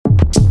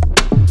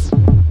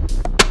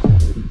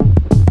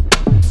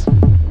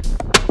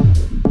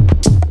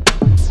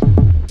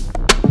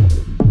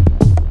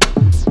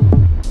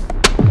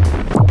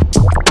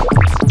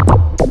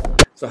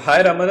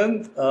Hi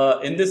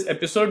Ramanand. In this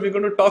episode, we're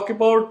going to talk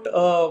about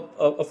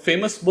a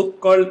famous book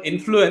called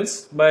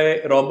Influence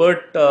by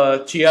Robert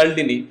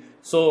Cialdini.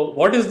 So,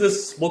 what is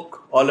this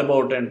book all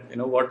about, and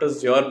what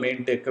is your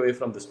main takeaway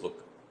from this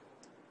book?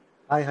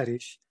 Hi,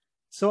 Harish.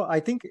 So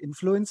I think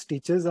influence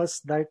teaches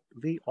us that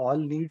we all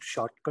need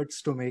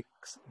shortcuts to make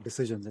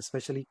decisions,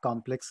 especially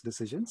complex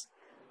decisions.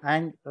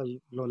 And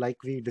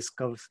like we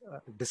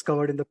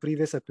discovered in the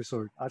previous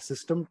episode, our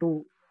system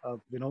to,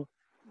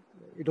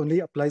 it only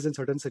applies in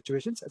certain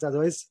situations. It's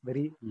otherwise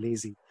very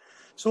lazy.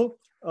 So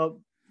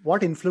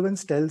what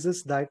influence tells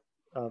us that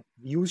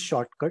use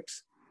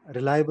shortcuts,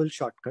 reliable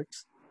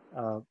shortcuts,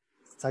 uh,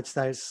 such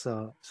as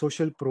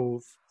social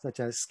proof, such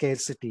as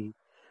scarcity,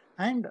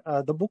 and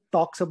the book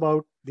talks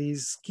about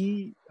these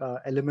key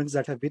elements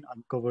that have been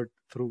uncovered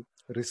through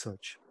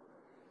research.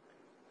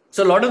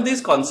 So, a lot of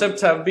these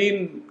concepts have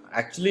been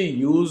actually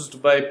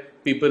used by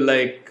people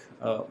like,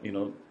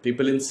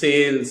 people in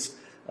sales,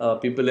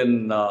 people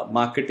in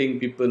marketing,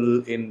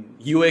 people in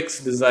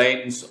UX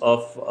designs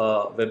of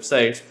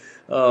websites.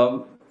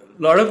 A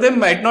lot of them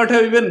might not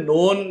have even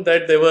known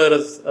that there were,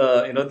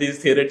 these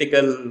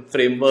theoretical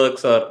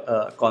frameworks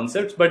or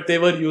concepts, but they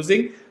were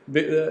using,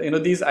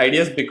 these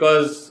ideas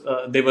because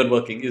they were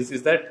working.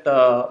 Is that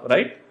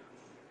right?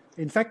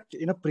 In fact,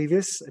 in a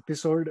previous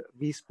episode,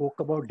 we spoke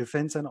about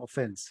defense and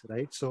offense,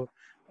 right? So,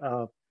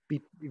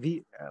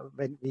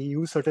 when we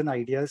use certain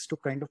ideas to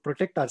kind of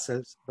protect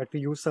ourselves, but we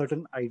use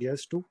certain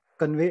ideas to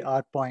convey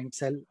our point,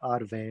 sell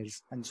our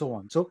wares, and so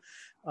on. So,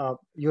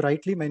 you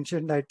rightly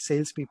mentioned that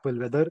salespeople,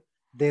 whether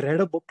they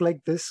read a book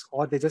like this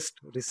or they just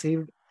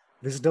received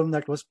wisdom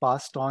that was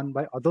passed on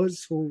by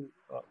others who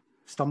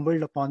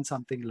stumbled upon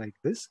something like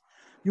this,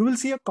 you will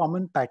see a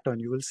common pattern.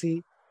 You will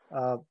see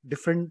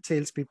different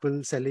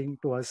salespeople selling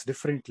to us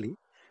differently,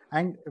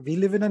 and we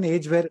live in an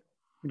age where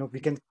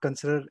we can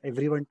consider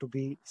everyone to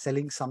be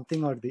selling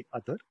something or the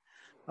other.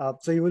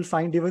 So you will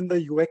find even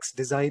the UX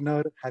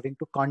designer having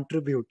to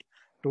contribute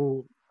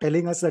to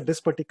telling us that this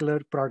particular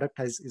product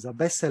is a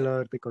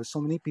bestseller because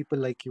so many people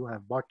like you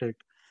have bought it.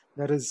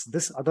 There is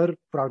this other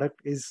product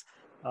is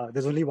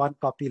there's only one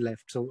copy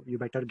left, so you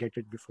better get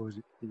it before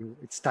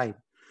it's time.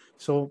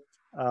 So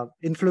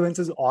influence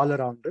is all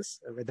around us,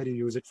 whether you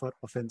use it for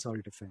offense or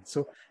defense.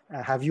 So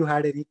have you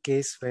had any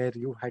case where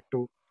you had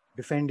to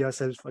defend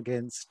yourself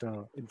against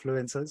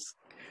influencers?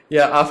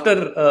 Yeah,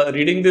 after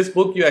reading this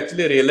book, you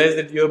actually realize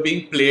that you're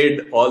being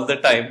played all the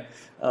time.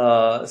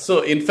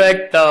 So, in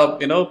fact,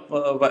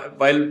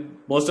 while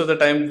most of the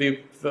time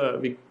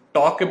we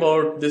talk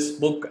about this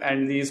book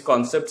and these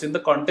concepts in the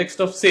context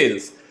of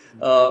sales,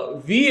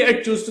 we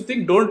at Choose to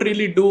Think don't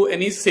really do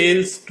any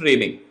sales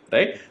training,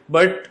 right?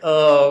 But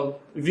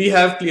we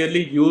have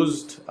clearly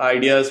used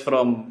ideas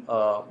from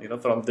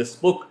from this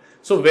book.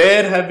 So,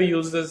 where have we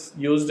used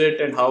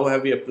it, and how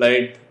have we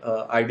applied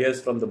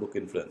ideas from the book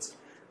Influence?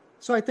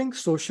 So I think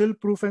social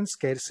proof and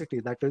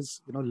scarcity, that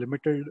is,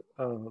 limited,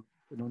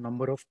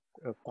 number of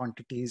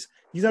quantities.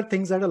 These are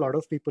things that a lot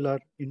of people are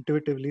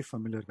intuitively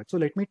familiar with. So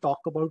let me talk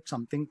about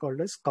something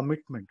called as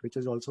commitment, which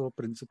is also a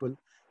principle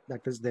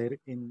that is there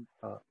in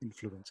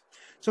influence.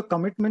 So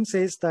commitment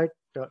says that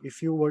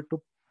if you were to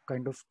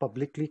kind of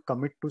publicly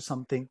commit to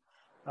something,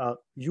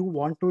 you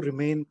want to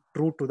remain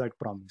true to that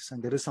promise,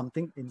 and there is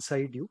something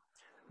inside you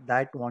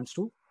that wants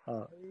to.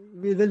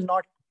 We will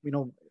not,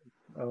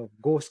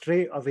 go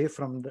stray away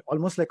from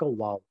almost like a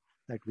vow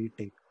that we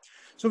take.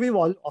 So we've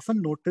all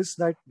often noticed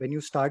that when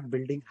you start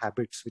building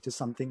habits, which is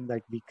something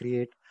that we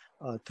create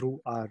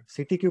through our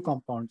CTQ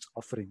compounds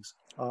offerings,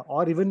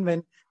 or even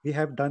when we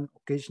have done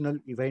occasional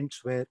events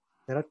where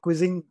there are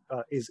quizzing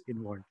is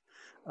involved,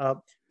 uh,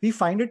 we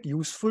find it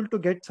useful to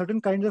get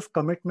certain kinds of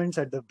commitments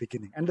at the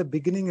beginning, and the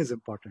beginning is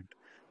important.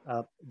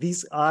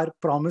 These are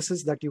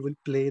promises that you will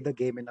play the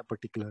game in a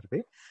particular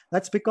way.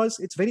 That's because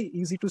it's very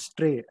easy to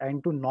stray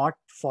and to not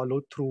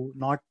follow through,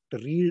 not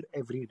read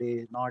every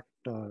day, not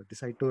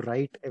decide to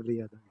write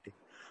every other day,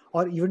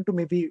 or even to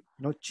maybe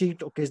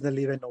cheat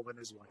occasionally when no one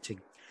is watching.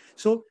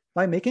 So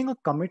by making a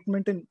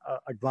commitment in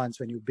advance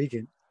when you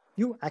begin,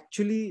 you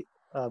actually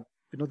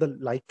the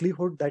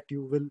likelihood that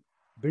you will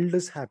build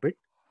this habit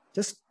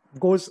just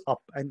goes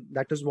up, and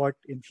that is what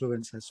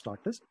influence has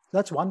taught us.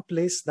 That's one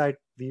place that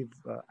we've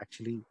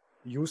actually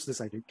used this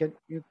idea.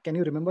 Can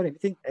you remember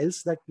anything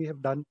else that we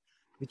have done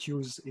which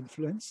use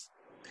influence?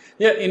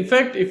 Yeah, in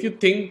fact, if you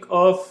think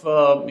of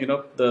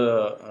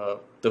the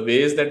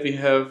ways that we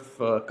have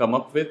come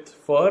up with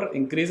for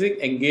increasing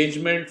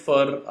engagement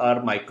for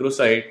our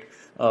microsite,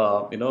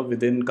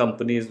 within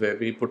companies where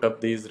we put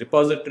up these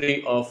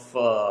repository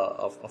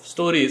of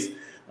stories,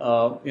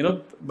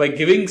 by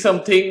giving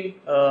something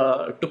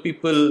to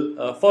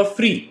people for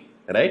free,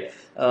 right?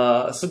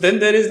 So then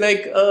there is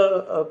like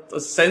a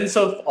sense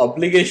of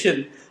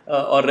obligation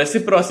or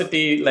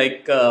reciprocity,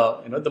 like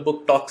the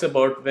book talks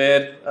about,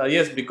 where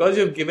yes, because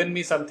you've given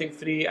me something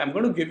free, I'm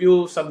going to give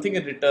you something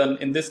in return.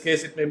 In this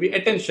case, it may be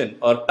attention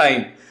or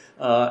time,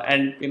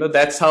 and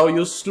that's how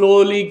you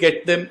slowly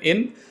get them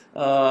in.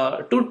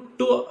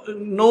 to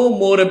know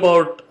more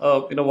about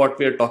what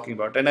we are talking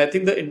about. And I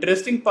think the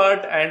interesting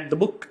part, and the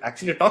book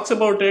actually talks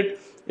about it,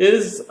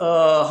 is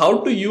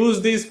how to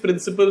use these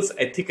principles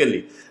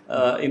ethically.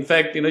 In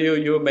fact,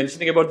 you were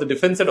mentioning about the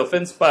defense and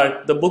offense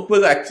part. The book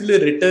was actually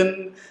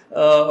written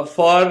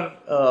for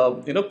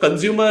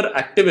consumer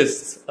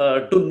activists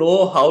to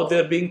know how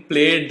they're being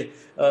played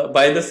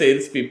by the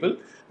salespeople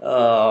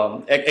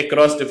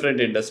across different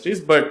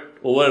industries. But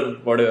over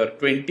whatever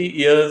 20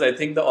 years, I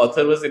think the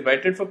author was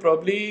invited for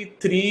probably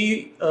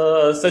three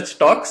such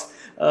talks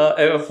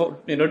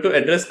to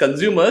address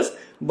consumers.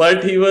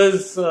 But he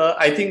was,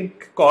 I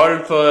think,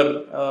 called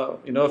for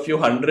a few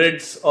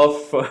hundreds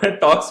of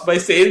talks by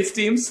sales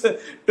teams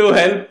to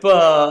help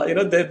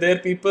their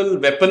people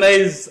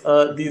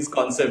weaponize these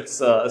concepts,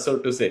 so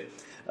to say.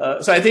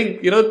 So I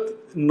think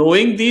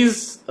knowing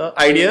these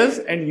ideas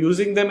and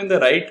using them in the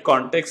right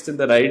context, in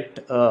the right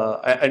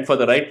and for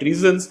the right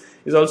reasons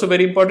is also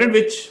very important,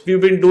 which we've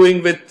been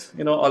doing with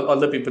all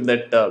the people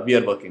that we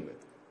are working with.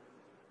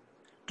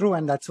 True,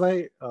 and that's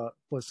why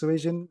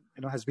persuasion,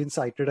 has been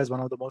cited as one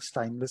of the most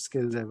timeless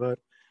skills ever.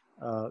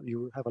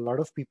 You have a lot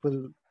of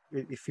people,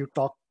 if you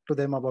talk to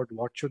them about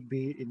what should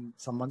be in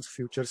someone's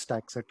future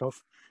stack set of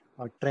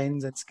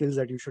trends and skills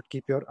that you should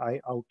keep your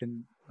eye out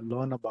and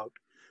learn about,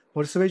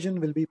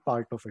 persuasion will be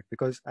part of it,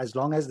 because as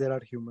long as there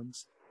are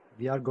humans,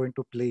 we are going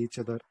to play each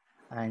other,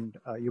 and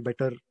you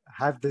better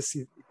have this,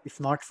 if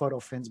not for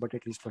offense, but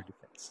at least for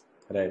defense.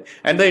 Right.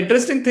 And the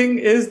interesting thing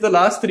is the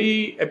last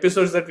 3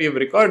 episodes that we have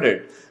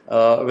recorded,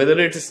 whether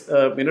it's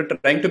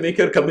trying to make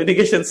your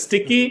communication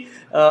sticky,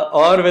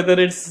 or whether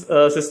it's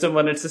system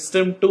 1 and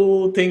system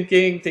 2,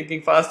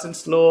 thinking fast and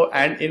slow,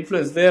 and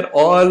influence, they're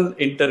all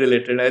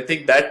interrelated. I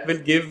think that will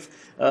give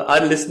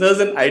our listeners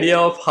an idea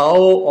of how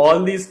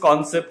all these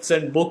concepts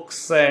and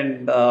books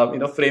and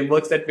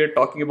frameworks that we're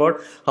talking about,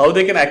 how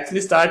they can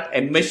actually start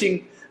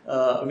enmeshing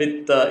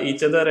with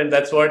each other. And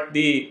that's what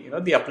the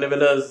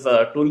Uplevelers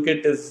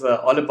toolkit is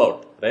all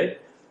about, right?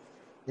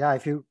 Yeah,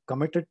 if you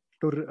committed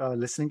to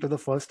listening to the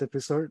first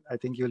episode, I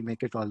think you'll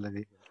make it all the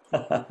way.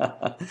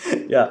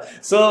 Yeah.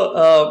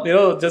 So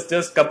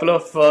just couple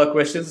of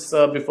questions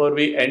before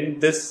we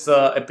end this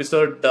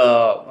episode,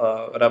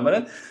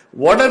 Ramanan.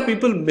 What are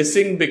people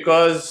missing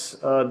because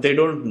they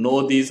don't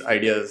know these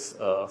ideas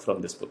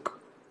from this book?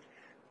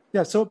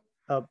 Yeah. So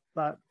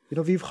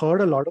we've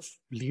heard a lot of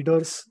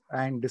leaders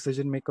and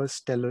decision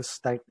makers tell us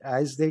that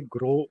as they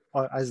grow,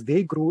 or as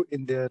they grew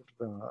in their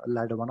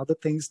ladder, one of the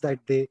things that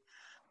they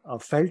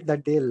felt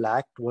that they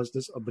lacked was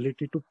this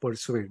ability to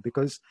persuade,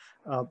 because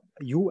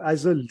you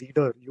as a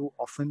leader, you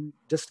often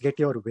just get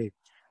your way,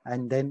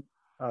 and then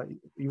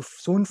you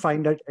soon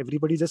find that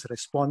everybody just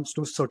responds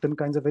to certain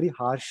kinds of very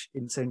harsh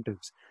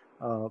incentives.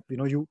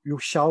 You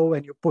shove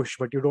and you push,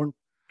 but you don't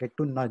get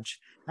to nudge,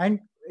 and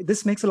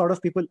this makes a lot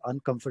of people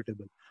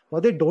uncomfortable.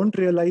 What they don't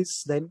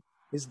realize then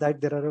is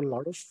that there are a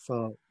lot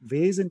of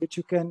ways in which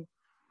you can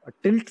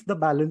tilt the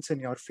balance in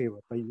your favor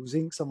by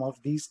using some of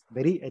these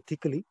very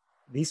ethically,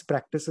 these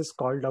practices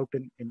called out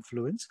in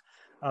influence,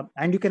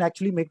 and you can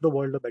actually make the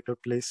world a better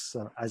place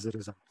as a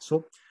result.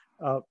 So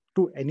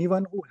to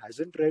anyone who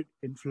hasn't read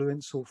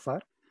Influence so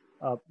far,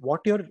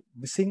 what you're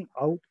missing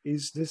out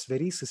is this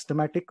very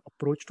systematic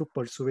approach to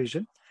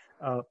persuasion.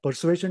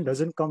 Persuasion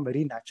doesn't come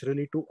very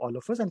naturally to all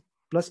of us, and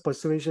plus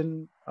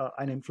persuasion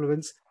and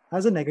influence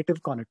has a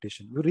negative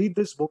connotation. You read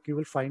this book, you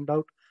will find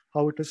out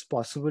how it is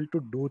possible to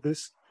do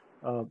this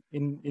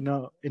in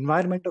an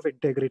environment of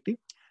integrity.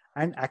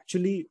 And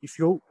actually, if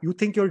you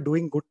think you're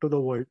doing good to the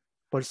world,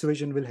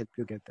 persuasion will help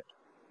you get there.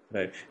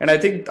 Right. And I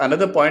think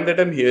another point that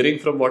I'm hearing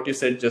from what you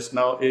said just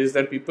now is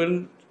that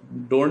people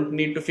don't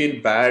need to feel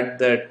bad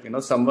that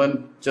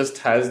someone just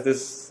has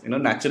this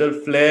natural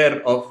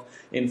flair of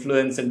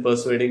influence and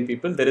persuading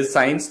people. There is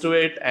science to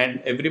it, and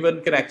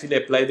everyone can actually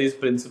apply these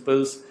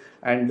principles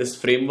and this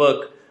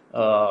framework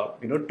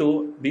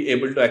to be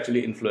able to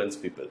actually influence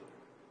people.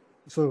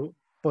 So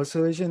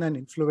persuasion and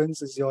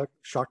influence is your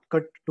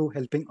shortcut to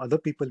helping other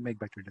people make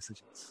better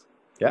decisions.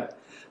 Yeah.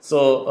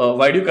 So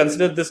why do you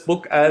consider this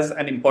book as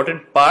an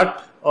important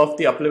part of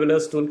the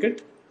Uplevelers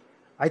toolkit?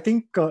 I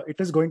think it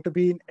is going to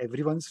be in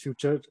everyone's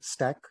future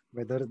stack,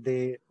 whether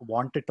they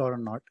want it or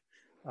not.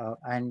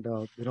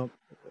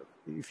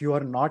 If you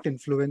are not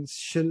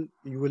influential,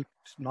 you will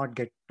not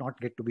get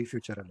to be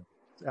future relevant.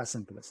 As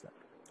simple as that.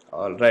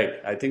 All right.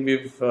 I think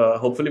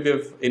hopefully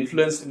we've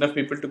influenced enough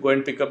people to go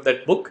and pick up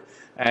that book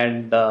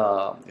and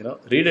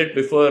read it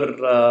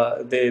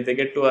before they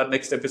get to our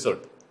next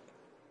episode.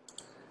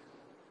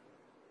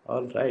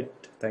 All right.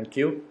 Thank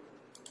you.